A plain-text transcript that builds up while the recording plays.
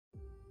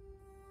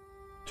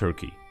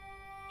Turkey.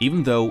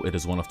 Even though it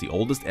is one of the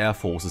oldest air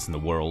forces in the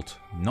world,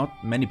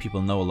 not many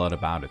people know a lot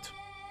about it.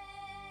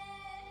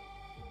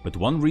 But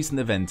one recent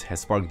event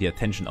has sparked the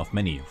attention of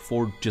many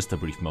for just a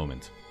brief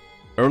moment.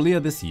 Earlier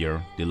this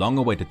year, the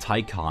long-awaited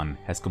TAI Kaan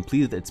has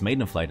completed its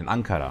maiden flight in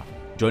Ankara,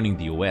 joining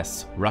the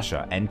US,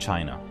 Russia and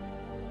China.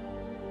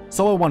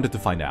 So I wanted to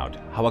find out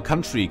how a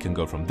country can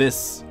go from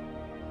this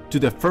to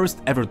the first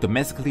ever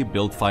domestically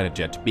built fighter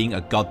jet being a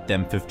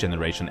goddamn 5th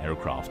generation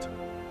aircraft.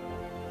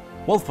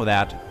 Well, for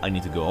that, I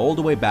need to go all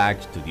the way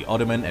back to the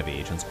Ottoman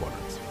aviation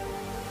squadrons.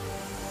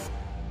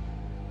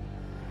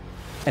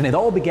 And it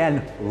all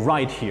began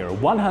right here,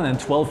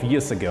 112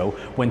 years ago,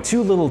 when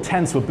two little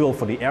tents were built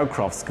for the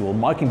aircraft school,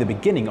 marking the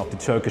beginning of the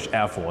Turkish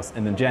Air Force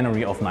in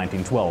January of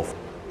 1912.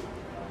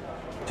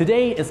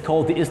 Today it's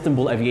called the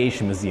Istanbul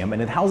Aviation Museum,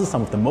 and it houses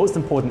some of the most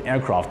important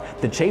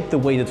aircraft that shaped the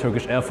way the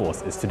Turkish Air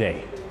Force is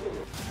today.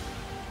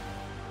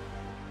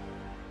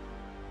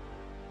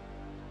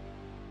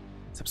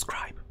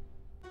 Subscribe.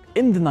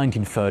 In the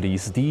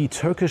 1930s, the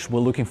Turkish were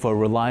looking for a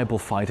reliable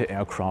fighter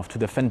aircraft to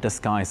defend their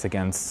skies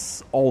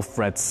against all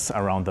threats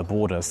around their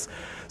borders.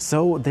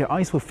 So their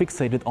eyes were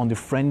fixated on the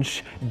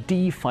French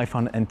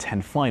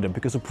D-510 fighter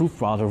because it proved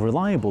rather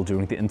reliable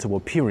during the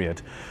interwar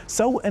period.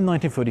 So in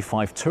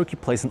 1935, Turkey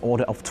placed an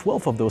order of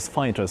 12 of those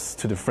fighters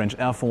to the French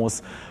Air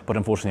Force, but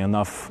unfortunately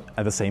enough,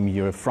 at the same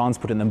year, France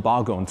put an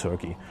embargo on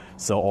Turkey.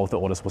 So all of the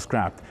orders were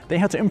scrapped. They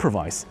had to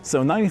improvise.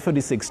 So in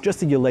 1936,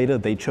 just a year later,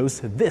 they chose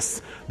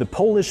this, the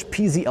Polish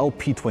PZL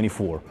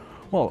P.24.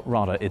 Well,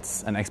 rather,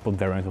 it's an export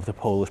variant of the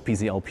Polish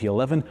PZL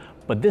P.11,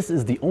 but this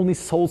is the only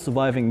sole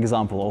surviving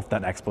example of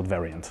that export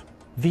variant.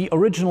 The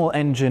original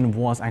engine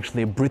was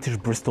actually a British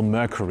Bristol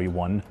Mercury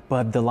one,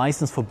 but the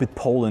license forbid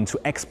Poland to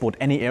export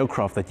any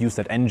aircraft that used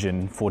that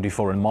engine for the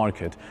foreign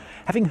market.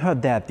 Having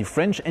heard that, the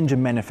French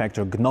engine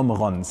manufacturer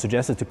Gnome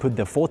suggested to put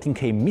their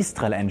 14K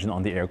Mistral engine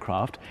on the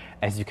aircraft,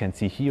 as you can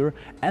see here,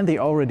 and they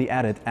already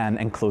added an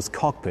enclosed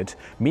cockpit,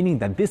 meaning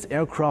that this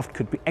aircraft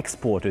could be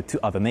exported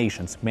to other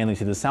nations, mainly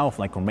to the south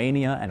like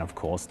Romania and of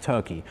course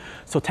Turkey.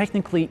 So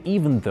technically,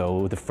 even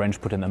though the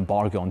French put an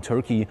embargo on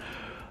Turkey,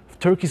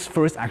 Turkey's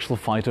first actual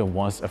fighter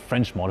was a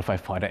French modified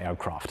fighter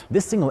aircraft.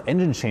 This single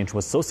engine change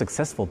was so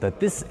successful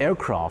that this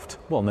aircraft,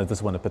 well, not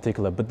this one in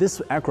particular, but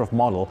this aircraft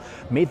model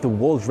made the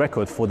world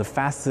record for the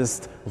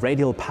fastest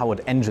radial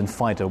powered engine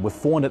fighter with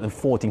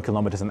 414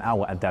 kilometers an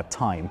hour at that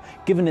time,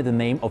 giving it the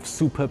name of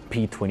Super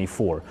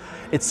P.24.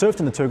 It served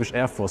in the Turkish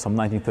Air Force from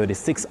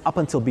 1936 up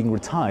until being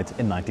retired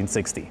in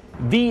 1960.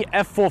 The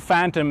F-4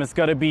 Phantom is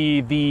gotta be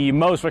the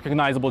most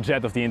recognizable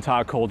jet of the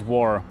entire Cold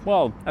War,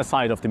 well,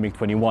 aside of the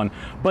MiG-21,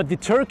 but the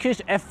Turkish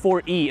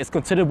F-4E is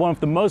considered one of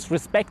the most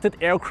respected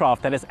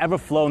aircraft that has ever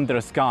flown their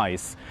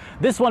skies.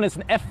 This one is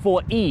an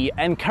F-4E,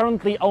 and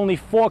currently only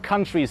 4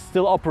 countries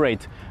still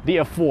operate the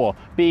F-4,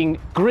 being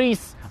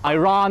Greece,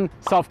 Iran,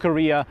 South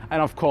Korea,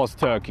 and of course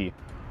Turkey.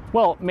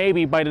 Well,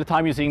 maybe by the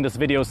time you're seeing this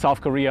video, South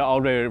Korea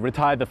already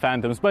retired the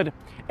Phantoms, but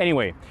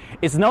anyway,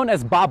 it's known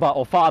as Baba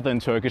or Father in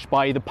Turkish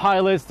by the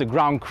pilots, the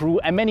ground crew,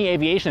 and many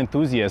aviation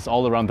enthusiasts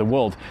all around the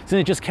world,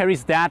 since it just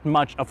carries that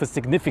much of a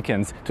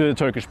significance to the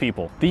Turkish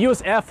people. The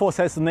US Air Force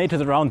has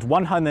donated around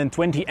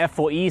 120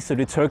 F-4Es to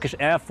the Turkish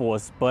Air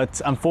Force,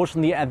 but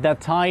unfortunately at that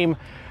time,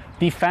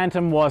 the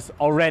Phantom was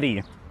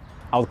already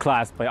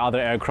outclassed by other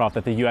aircraft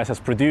that the US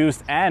has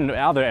produced and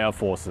other air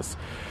forces.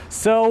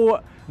 So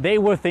they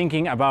were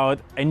thinking about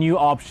a new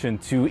option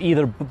to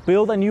either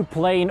build a new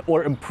plane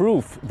or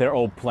improve their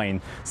old plane.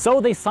 So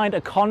they signed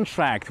a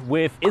contract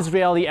with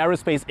Israeli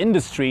aerospace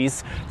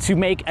industries to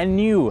make a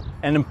new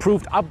and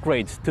improved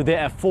upgrade to their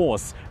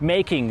F-4s,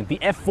 making the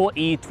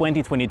F4E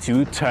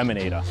 2022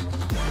 Terminator.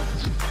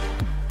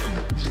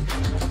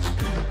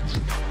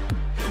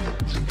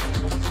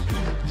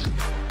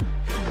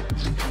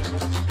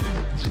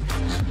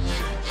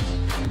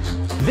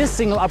 This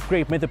single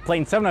upgrade made the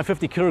plane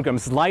 750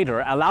 kilograms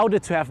lighter, allowed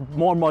it to have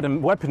more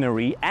modern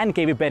weaponry, and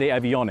gave it better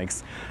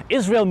avionics.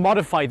 Israel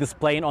modified this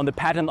plane on the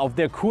pattern of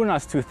their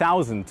Kunas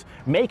 2000,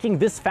 making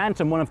this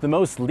Phantom one of the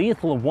most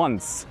lethal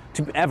ones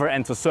to ever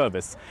enter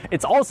service.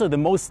 It's also the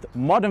most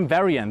modern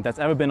variant that's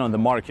ever been on the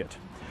market.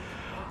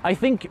 I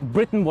think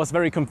Britain was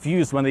very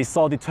confused when they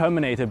saw the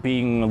Terminator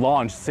being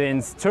launched,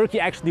 since Turkey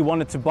actually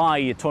wanted to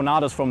buy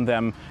Tornadoes from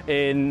them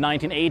in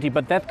 1980,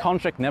 but that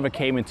contract never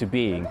came into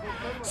being.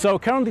 So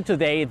currently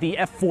today, the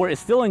F-4 is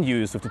still in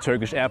use with the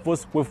Turkish Air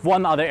Force, with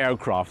one other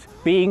aircraft,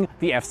 being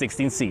the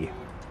F-16C.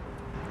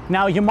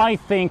 Now you might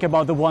think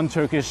about the one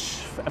Turkish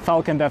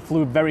Falcon that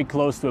flew very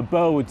close to a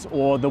boat,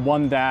 or the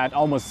one that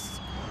almost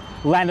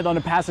landed on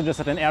the passengers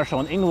at an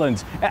airshow in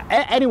England.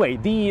 Anyway,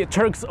 the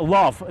Turks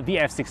love the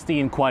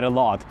F-16 quite a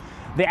lot.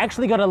 They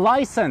actually got a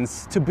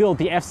license to build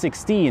the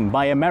F-16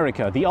 by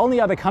America. The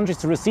only other countries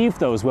to receive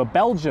those were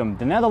Belgium,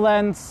 the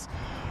Netherlands,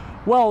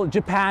 well,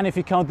 Japan if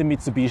you count the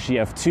Mitsubishi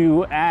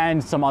F2,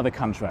 and some other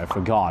country I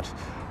forgot.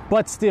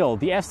 But still,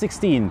 the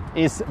F-16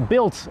 is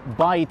built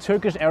by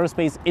Turkish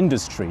aerospace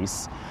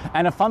industries.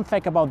 And a fun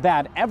fact about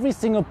that, every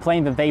single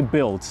plane that they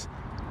built,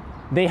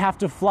 they have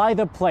to fly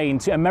the plane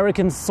to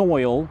American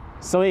soil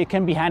so it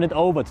can be handed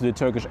over to the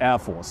Turkish Air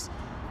Force.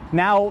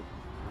 Now,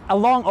 a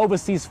long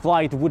overseas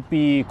flight would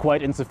be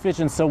quite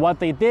insufficient, so what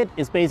they did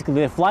is basically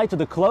they fly to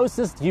the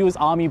closest US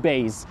Army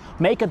base,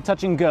 make a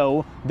touch and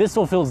go. This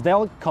fulfills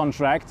their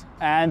contract,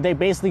 and they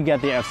basically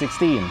get the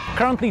F-16.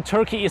 Currently,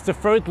 Turkey is the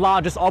third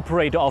largest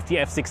operator of the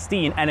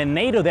F-16, and in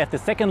NATO they have the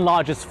second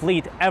largest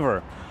fleet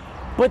ever.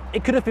 But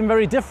it could have been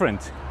very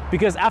different,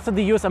 because after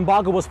the US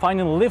embargo was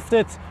finally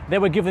lifted, they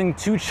were given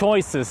two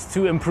choices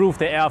to improve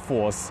their Air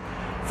Force.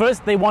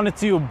 First, they wanted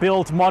to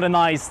build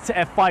modernized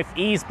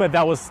F-5Es, but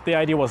the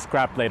idea was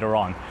scrapped later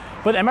on.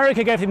 But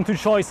America gave them two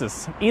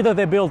choices. Either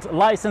they built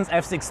licensed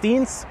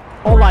F-16s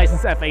or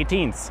licensed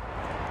F-18s.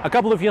 A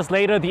couple of years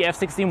later, the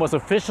F-16 was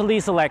officially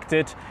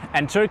selected,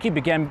 and Turkey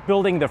began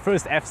building their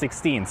first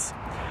F-16s.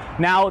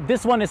 Now,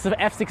 this one is the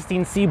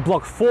F-16C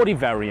Block 40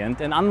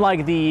 variant, and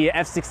unlike the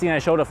F-16 I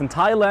showed off in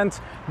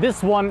Thailand,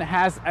 this one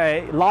has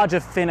a larger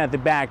fin at the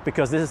back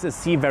because this is a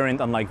C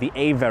variant, unlike the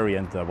A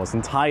variant that was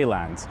in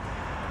Thailand.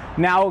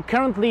 Now,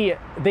 currently,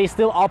 they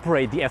still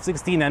operate the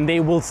F-16, and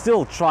they will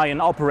still try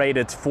and operate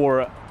it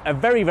for a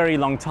very, very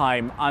long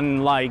time,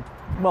 unlike,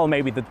 well,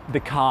 maybe the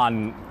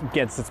Kaan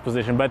gets its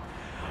position, but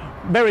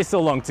very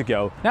still long to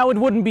go. Now, it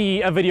wouldn't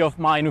be a video of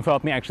mine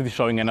without me actually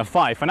showing an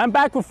F5, and I'm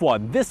back with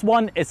one. This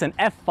one is an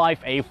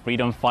F-5A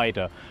Freedom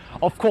Fighter.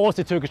 Of course,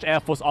 the Turkish Air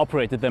Force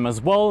operated them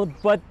as well,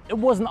 but it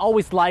wasn't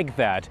always like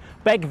that.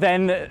 Back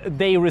then,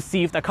 they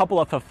received a couple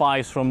of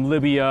F-5s from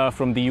Libya,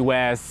 from the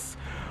US,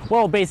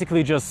 well,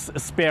 basically just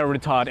spare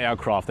retired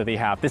aircraft that they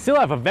have. They still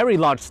have a very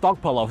large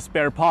stockpile of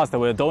spare parts that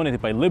were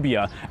donated by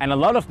Libya, and a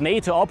lot of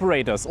NATO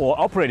operators, or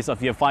operators of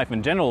the F5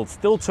 in general,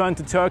 still turn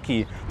to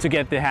Turkey to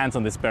get their hands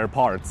on the spare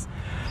parts.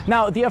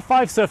 Now, the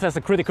F5 served as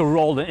a critical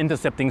role in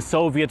intercepting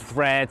Soviet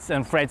threats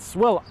and threats,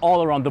 well,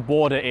 all around the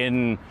border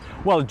in,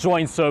 well,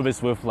 joint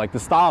service with like the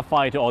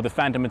Starfighter or the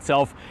Phantom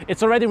itself.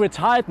 It's already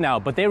retired now,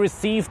 but they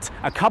received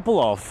a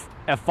couple of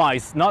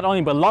F5s, not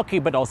only by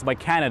Lockheed but also by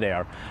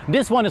Canadair.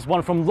 This one is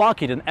one from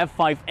Lockheed, an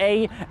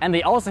F5A, and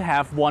they also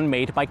have one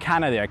made by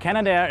Canadair.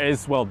 Canadair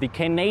is, well, the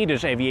Canadian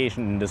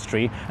aviation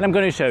industry, and I'm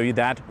going to show you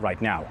that right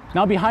now.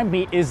 Now, behind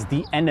me is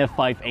the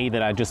NF5A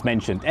that I just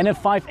mentioned.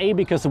 NF5A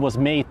because it was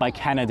made by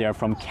Canadair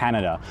from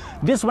Canada.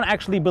 This one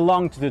actually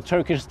belonged to the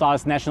Turkish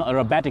Stars national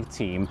aerobatic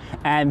team,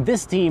 and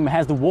this team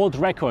has the world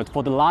record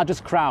for the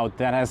largest crowd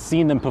that has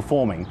seen them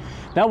performing.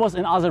 That was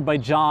in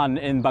Azerbaijan,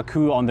 in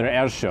Baku, on their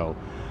Airshow.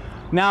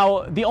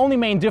 Now, the only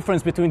main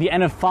difference between the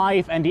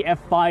NF5 and the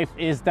F5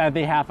 is that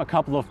they have a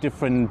couple of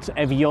different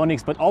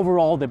avionics, but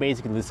overall they're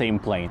basically the same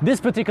plane.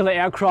 This particular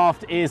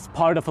aircraft is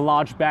part of a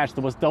large batch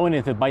that was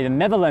donated by the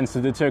Netherlands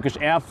to the Turkish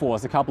Air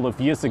Force a couple of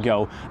years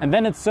ago, and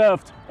then it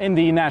served in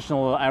the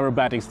national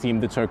aerobatics team,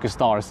 the Turkish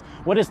Stars,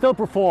 where they still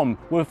perform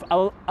with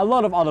a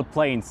lot of other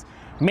planes,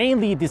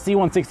 mainly the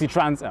C-160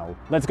 Trans-L.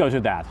 Let's go to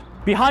that.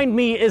 Behind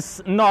me is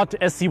not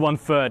a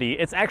C-130,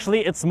 it's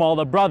actually its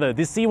smaller brother,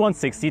 the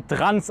C-160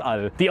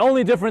 Trans-Al. The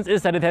only difference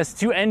is that it has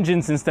two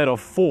engines instead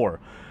of four.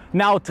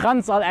 Now,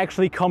 Trans-Al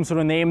actually comes from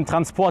the name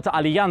Transporter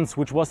Allianz,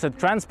 which was a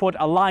transport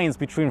alliance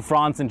between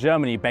France and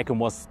Germany back when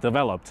it was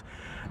developed.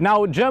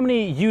 Now,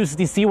 Germany used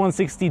the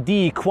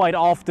C-160D quite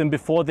often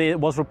before it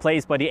was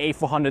replaced by the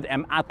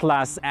A400M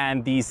Atlas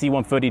and the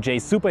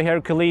C-130J Super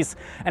Hercules.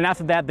 And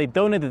after that, they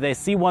donated their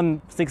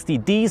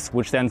C-160Ds,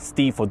 which stands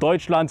D for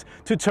Deutschland,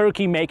 to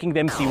Turkey, making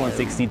them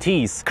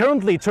C-160Ts.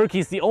 Currently, Turkey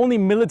is the only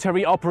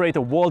military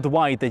operator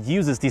worldwide that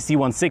uses the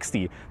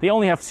C-160. They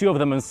only have two of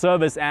them in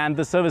service, and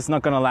the service is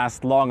not going to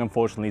last long,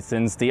 unfortunately,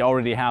 since they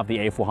already have the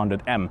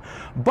A400M.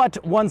 But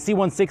one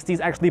C-160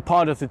 is actually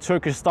part of the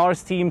Turkish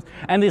Stars team,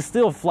 and they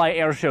still fly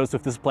airshows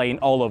with this plane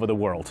all over the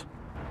world.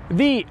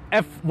 The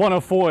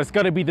F-104 has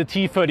got to be the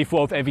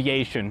T-34 of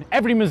aviation.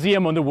 Every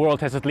museum in the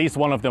world has at least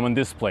one of them on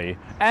display,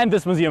 and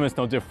this museum is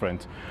no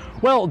different.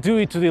 Well,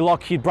 due to the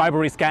Lockheed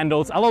bribery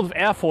scandals, a lot of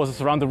air forces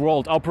around the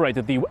world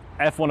operated the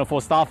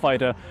F-104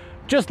 Starfighter,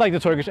 just like the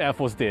Turkish Air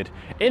Force did.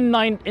 In the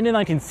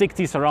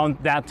 1960s, around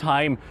that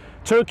time,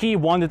 Turkey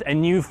wanted a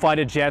new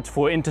fighter jet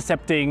for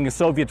intercepting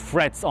Soviet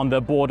threats on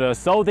the border,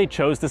 so they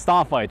chose the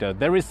Starfighter.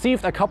 They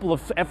received a couple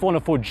of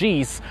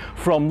F-104Gs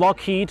from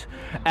Lockheed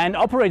and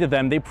operated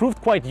them. They proved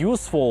quite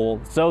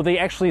useful, so they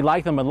actually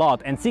liked them a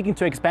lot. And seeking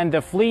to expand their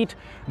fleet,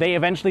 they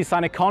eventually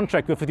signed a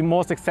contract with the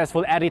more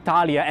successful Air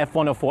Italia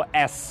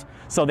F-104S.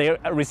 So they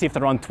received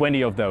around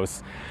 20 of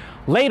those.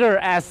 Later,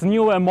 as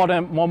newer,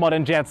 more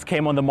modern jets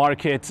came on the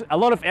market, a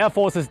lot of air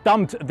forces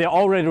dumped their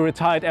already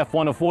retired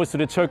F-104s to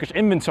the Turkish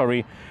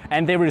inventory,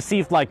 and they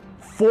received like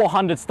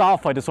 400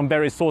 Starfighters from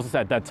various sources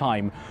at that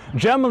time.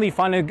 Germany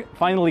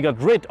finally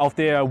got rid of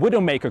their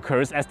Widowmaker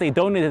curse, as they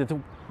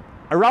donated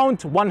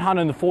around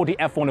 140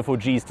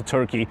 F-104Gs to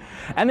Turkey,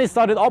 and they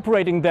started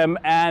operating them,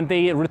 and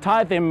they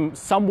retired them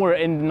somewhere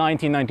in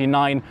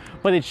 1999,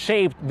 but it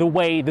shaped the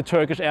way the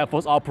Turkish Air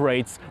Force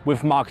operates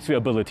with Mark II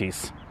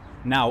abilities.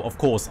 Now, of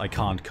course, I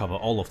can't cover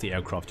all of the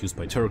aircraft used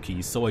by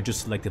Turkey, so I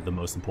just selected the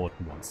most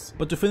important ones.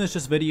 But to finish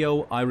this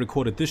video, I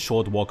recorded this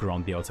short walk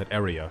around the outside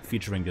area,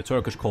 featuring the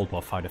Turkish Cold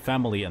War fighter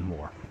family and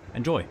more.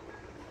 Enjoy!